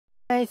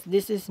Guys,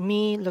 this is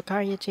me,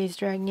 Lucario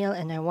Dragneel,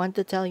 and I want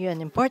to tell you an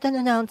important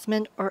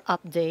announcement or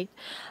update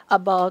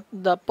about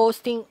the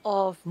posting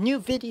of new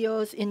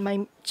videos in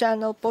my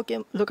channel,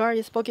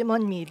 Lucario's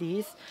Pokemon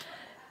Midis.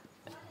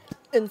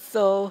 And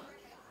so,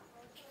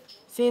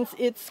 since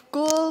it's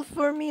school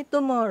for me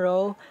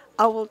tomorrow,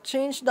 I will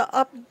change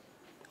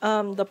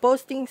the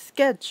posting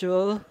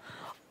schedule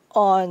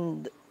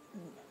on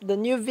the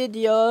new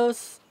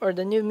videos or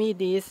the new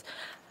midis.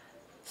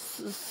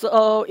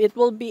 So it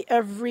will be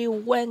every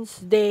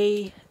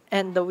Wednesday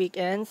and the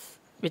weekends,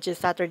 which is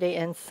Saturday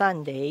and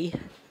Sunday.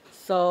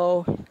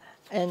 So,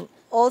 and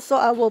also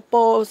I will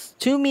post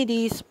 2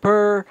 midis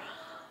per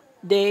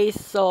day.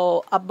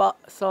 So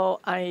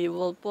I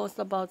will post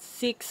about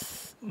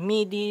 6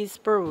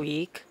 midis per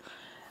week.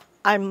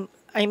 I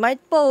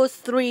might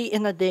post 3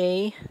 in a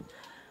day,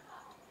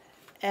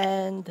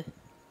 and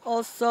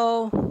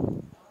also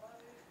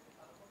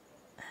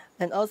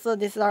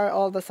these are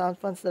all the sound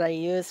fonts that I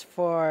use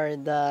for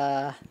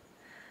uh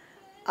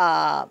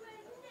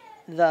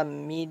the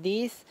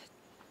midis,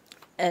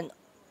 and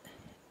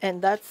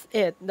that's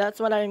it. That's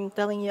what I'm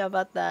telling you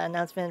about the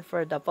announcement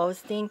for the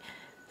posting.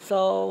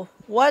 So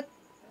what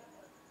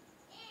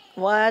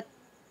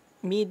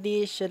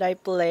midi should I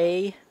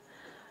play?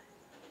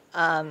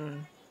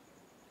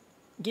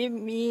 Give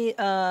me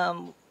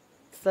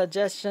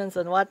suggestions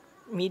on what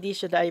MIDI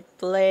should I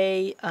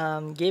play.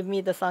 Give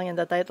me the song and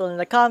the title in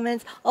the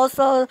comments.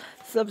 Also,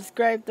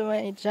 subscribe to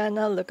my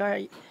channel,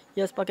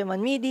 Lucario's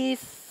Pokemon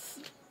Midis,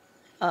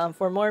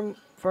 for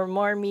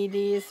more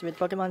midis with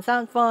Pokemon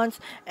sound fonts.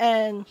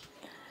 And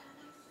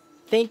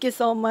thank you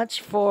so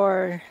much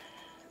for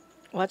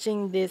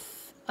watching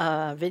this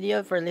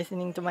video, for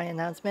listening to my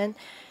announcement.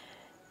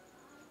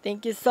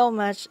 Thank you so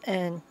much,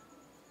 and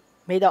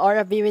may the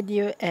aura be with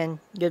you, and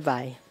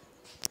goodbye.